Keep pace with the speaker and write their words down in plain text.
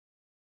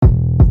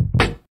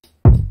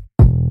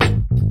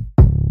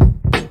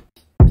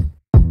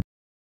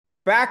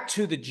back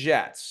to the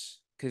Jets,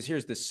 because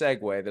here's the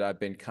segue that I've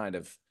been kind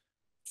of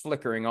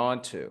flickering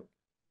onto.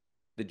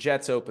 The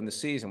Jets opened the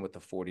season with the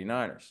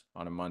 49ers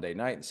on a Monday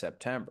night in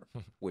September,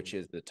 which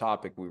is the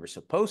topic we were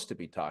supposed to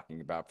be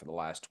talking about for the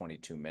last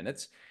 22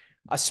 minutes.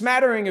 A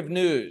smattering of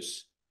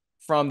news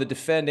from the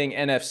defending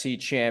NFC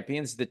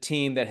champions, the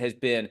team that has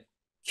been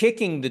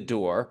kicking the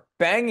door,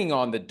 banging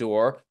on the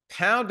door,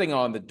 pounding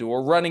on the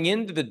door, running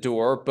into the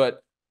door,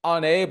 but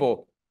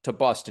unable to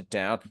bust it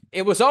down.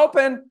 It was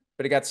open,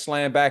 but it got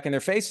slammed back in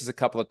their faces a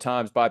couple of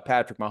times by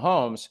Patrick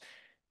Mahomes.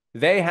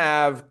 They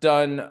have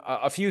done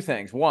a few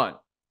things. One,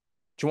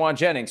 Jauan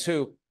Jennings,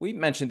 who we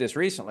mentioned this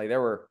recently,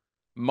 there were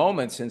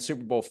moments in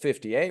Super Bowl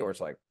 58 where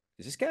it's like,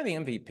 is this guy the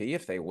MVP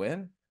if they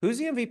win? Who's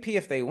the MVP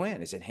if they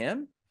win? Is it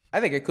him? I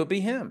think it could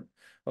be him.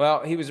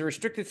 Well, he was a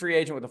restricted free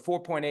agent with a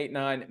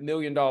 $4.89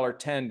 million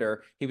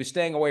tender. He was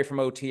staying away from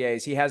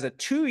OTAs. He has a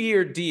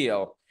 2-year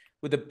deal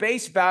with a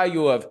base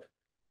value of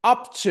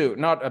up to,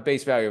 not a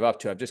base value of up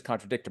to, I've just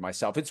contradicted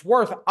myself. It's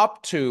worth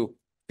up to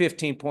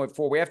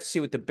 15.4. We have to see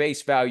what the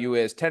base value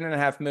is.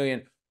 $10.5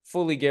 million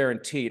fully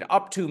guaranteed.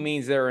 Up to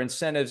means there are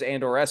incentives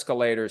and or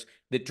escalators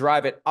that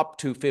drive it up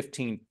to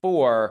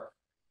 15.4.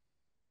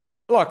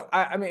 Look,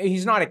 I mean,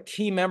 he's not a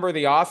key member of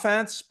the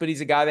offense, but he's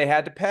a guy they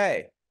had to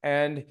pay.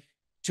 And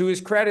to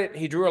his credit,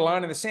 he drew a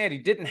line in the sand. He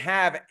didn't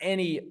have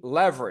any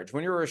leverage.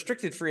 When you're a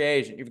restricted free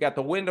agent, you've got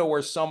the window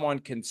where someone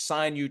can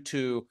sign you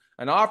to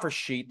an offer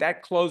sheet.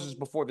 That closes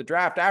before the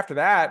draft. After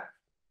that,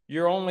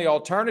 your only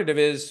alternative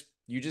is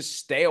you just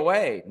stay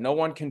away. No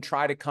one can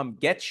try to come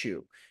get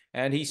you.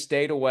 And he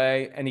stayed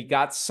away, and he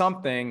got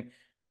something.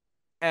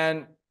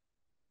 And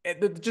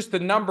just the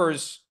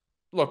numbers,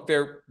 look,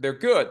 they're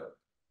good,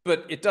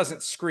 but it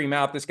doesn't scream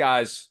out this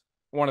guy's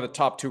one of the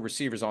top 2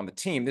 receivers on the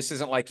team. This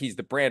isn't like he's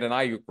the Brandon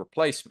Ayuk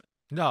replacement.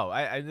 No,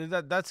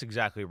 that's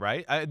exactly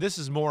right. This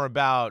is more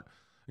about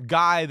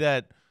guy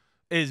that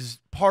is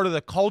part of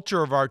the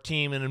culture of our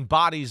team and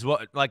embodies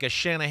what like a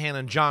Shanahan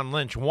and John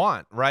Lynch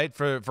want, right?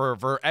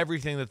 For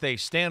everything that they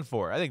stand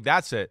for. I think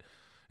that's it.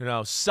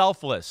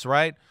 Selfless,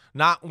 right?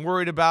 Not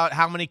worried about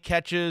how many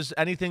catches,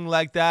 anything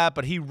like that,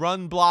 but he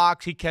run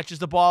blocks, he catches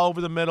the ball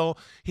over the middle.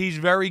 He's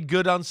very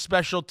good on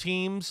special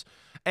teams,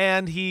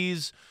 and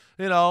he's,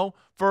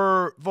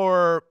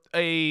 for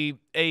a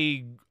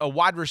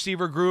wide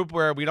receiver group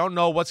where we don't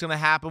know what's going to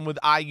happen with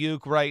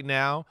Ayuk right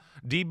now.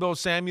 Deebo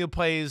Samuel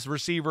plays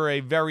receiver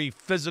a very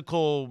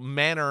physical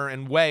manner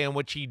and way in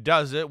which he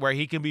does it, where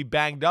he can be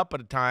banged up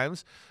at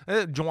times.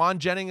 Jauan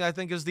Jennings, I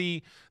think, is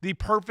the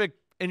perfect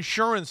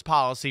insurance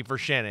policy for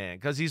Shanahan,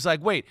 because he's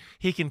like, wait,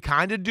 he can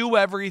kind of do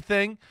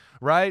everything,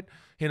 right?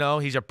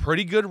 He's a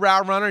pretty good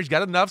route runner. He's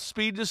got enough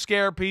speed to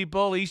scare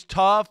people. He's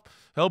tough.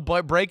 He'll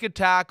break a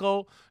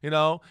tackle.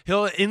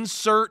 He'll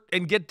insert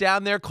and get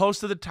down there close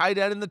to the tight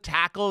end and the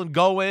tackle and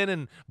go in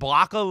and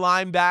block a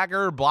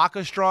linebacker, block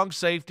a strong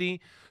safety.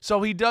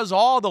 So he does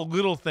all the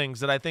little things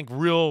that I think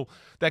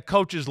that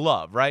coaches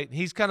love, right?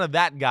 He's kind of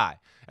that guy.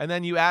 And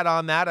then you add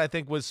on that, I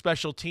think, with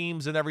special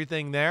teams and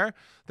everything there,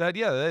 that,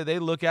 yeah, they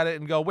look at it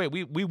and go, wait,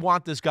 we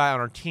want this guy on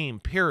our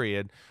team,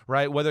 period,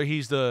 right? Whether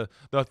he's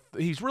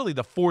he's really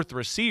the 4th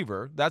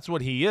receiver. That's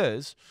what he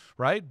is,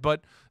 right?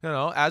 But,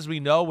 as we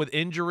know, with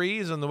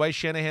injuries and the way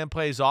Shanahan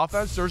plays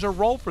offense, there's a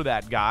role for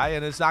that guy,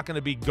 and it's not going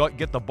to be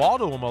get the ball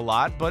to him a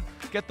lot, but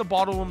get the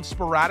ball to him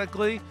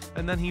sporadically,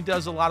 and then he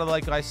does a lot of,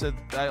 like I said,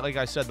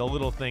 the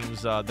little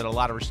things that a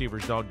lot of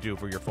receivers don't do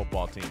for your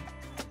football team.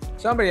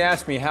 Somebody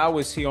asked me, how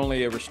was he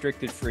only a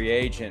restricted free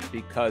agent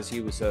because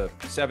he was a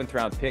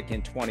 7th-round pick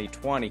in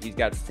 2020. He's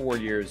got 4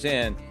 years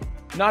in.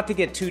 Not to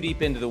get too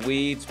deep into the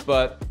weeds,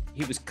 but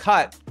he was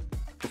cut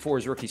before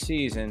his rookie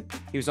season.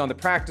 He was on the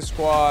practice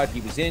squad.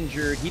 He was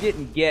injured. He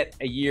didn't get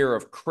a year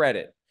of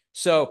credit.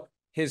 So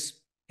his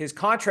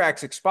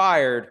contract's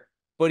expired,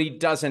 but he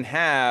doesn't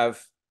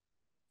have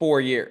 4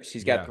 years.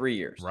 He's got 3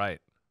 years. Right.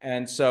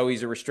 And so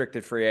he's a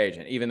restricted free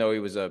agent. Even though he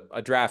was a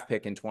draft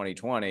pick in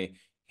 2020,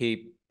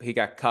 he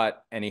got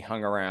cut and he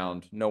hung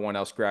around. No one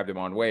else grabbed him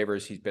on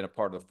waivers. He's been a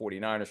part of the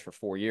 49ers for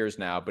 4 years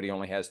now, but he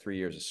only has 3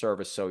 years of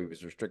service. So he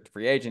was a restricted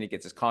free agent. He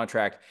gets his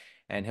contract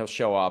and he'll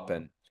show up.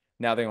 And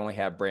now they only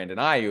have Brandon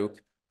Ayuk,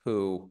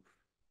 who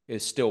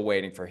is still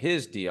waiting for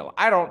his deal.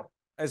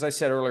 As I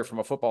said earlier, from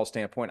a football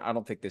standpoint, I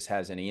don't think this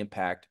has any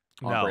impact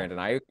on Brandon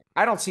Ayuk.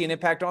 I don't see an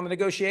impact on the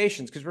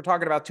negotiations because we're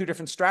talking about 2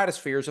 different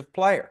stratospheres of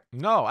player.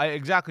 No,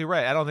 exactly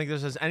right. I don't think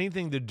this has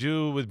anything to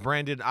do with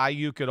Brandon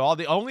Ayuk at all.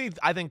 The only,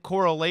 I think,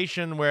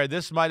 correlation where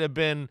this might have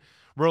been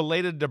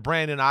related to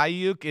Brandon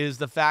Ayuk is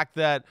the fact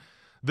that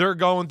they're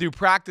going through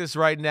practice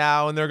right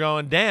now and they're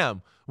going,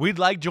 damn, we'd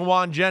like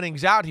Jauan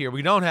Jennings out here.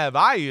 We don't have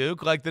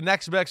Ayuk. Like, the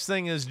next best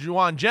thing is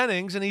Jauan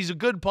Jennings, and he's a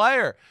good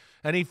player.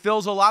 and he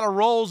fills a lot of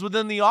roles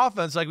within the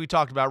offense like we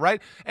talked about,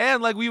 right?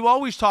 And like we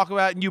always talk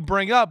about and you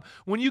bring up,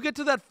 when you get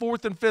to that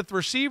fourth and fifth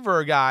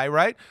receiver guy,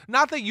 right?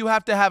 Not that you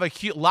have to have a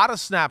lot of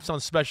snaps on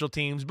special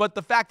teams, but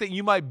the fact that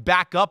you might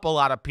back up a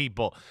lot of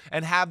people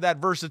and have that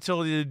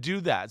versatility to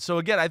do that. So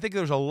again, I think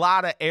there's a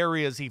lot of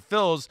areas he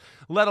fills,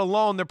 let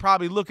alone they're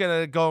probably looking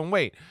at it going,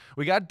 wait,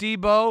 we got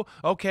Debo.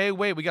 Okay,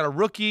 wait, we got a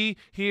rookie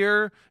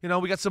here. You know,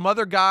 we got some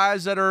other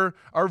guys that are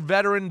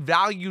veteran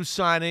value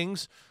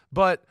signings,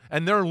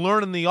 and they're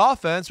learning the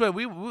offense. But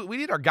we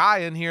need our guy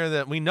in here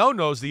that we know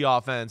knows the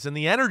offense and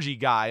the energy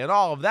guy and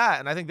all of that.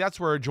 And I think that's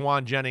where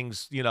Jauan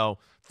Jennings,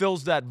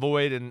 fills that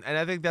void. And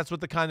I think that's what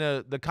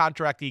the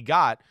contract he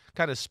got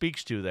kind of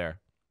speaks to there.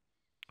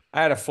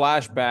 I had a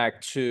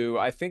flashback to,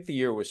 I think the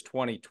year was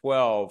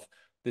 2012.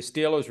 The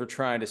Steelers were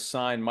trying to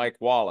sign Mike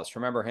Wallace.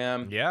 Remember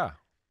him? Yeah.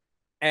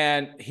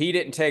 And he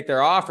didn't take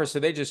their offer, so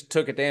they just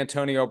took it to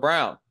Antonio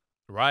Brown.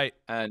 Right.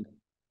 And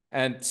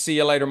see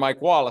you later,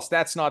 Mike Wallace.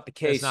 That's not the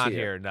case. It's not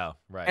here, no.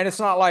 Right. And it's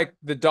not like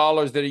the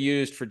dollars that are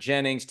used for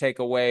Jennings take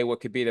away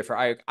what could be there for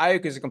Ayuk.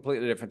 Ayuk is a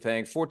completely different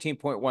thing.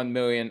 $14.1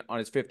 million on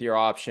his fifth-year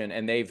option,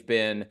 and they've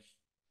been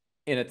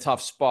in a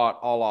tough spot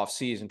all off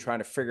season trying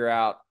to figure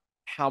out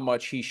how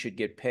much he should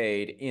get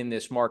paid in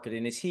this market.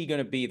 And is he going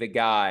to be the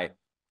guy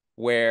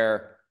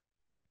where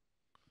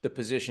the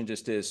position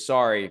just is,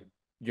 sorry,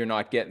 you're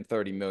not getting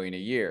 $30 million a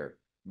year.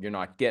 You're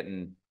not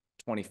getting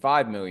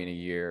 $25 million a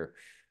year,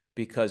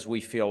 because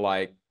we feel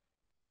like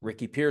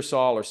Ricky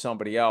Pearsall or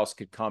somebody else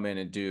could come in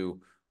and do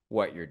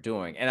what you're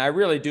doing. And I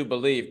really do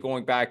believe,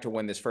 going back to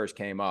when this first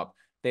came up,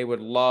 they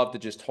would love to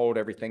just hold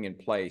everything in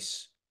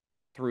place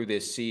through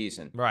this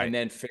season. Right. And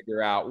then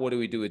figure out, what do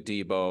we do with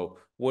Debo?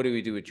 What do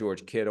we do with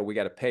George Kittle? We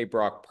got to pay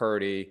Brock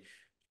Purdy.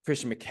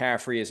 Christian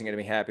McCaffrey isn't going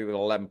to be happy with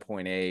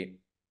 11.8.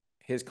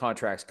 His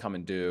contract's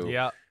coming due.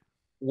 Yeah.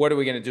 What are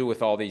we going to do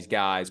with all these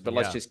guys? But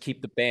let's just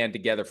keep the band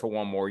together for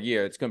one more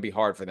year. It's going to be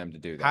hard for them to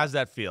do that. How's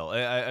that feel? I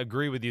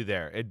agree with you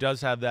there. It does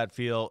have that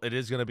feel. It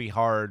is going to be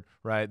hard,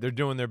 right? They're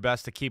doing their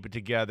best to keep it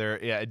together.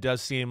 Yeah, it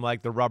does seem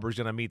like the rubber's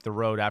going to meet the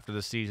road after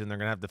the season. They're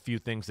going to have the few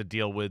things to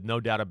deal with, no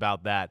doubt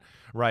about that,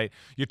 right?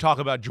 You talk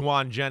about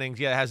Jauan Jennings.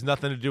 Yeah, it has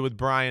nothing to do with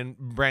Brandon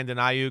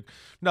Ayuk.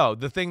 No,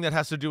 the thing that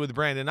has to do with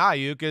Brandon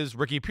Ayuk is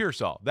Ricky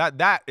Pearsall.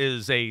 That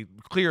is a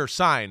clear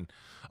sign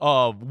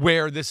of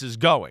where this is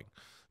going.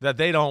 That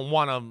they don't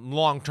want a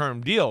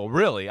long-term deal,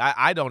 really.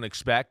 I don't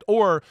expect.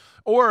 Or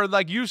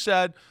like you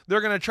said, they're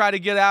going to try to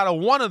get out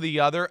of one or the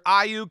other,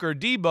 Ayuk or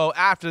Debo,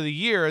 after the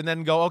year, and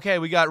then go, okay,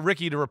 we got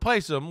Ricky to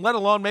replace him, let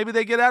alone maybe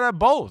they get out of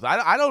both.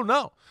 I don't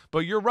know.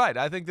 But you're right.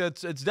 I think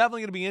it's definitely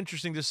going to be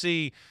interesting to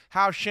see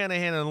how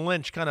Shanahan and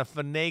Lynch kind of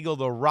finagle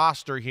the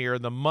roster here,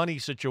 the money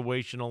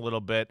situation a little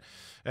bit,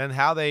 and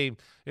how they,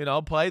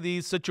 play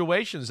these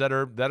situations that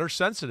are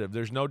sensitive.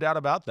 There's no doubt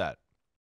about that.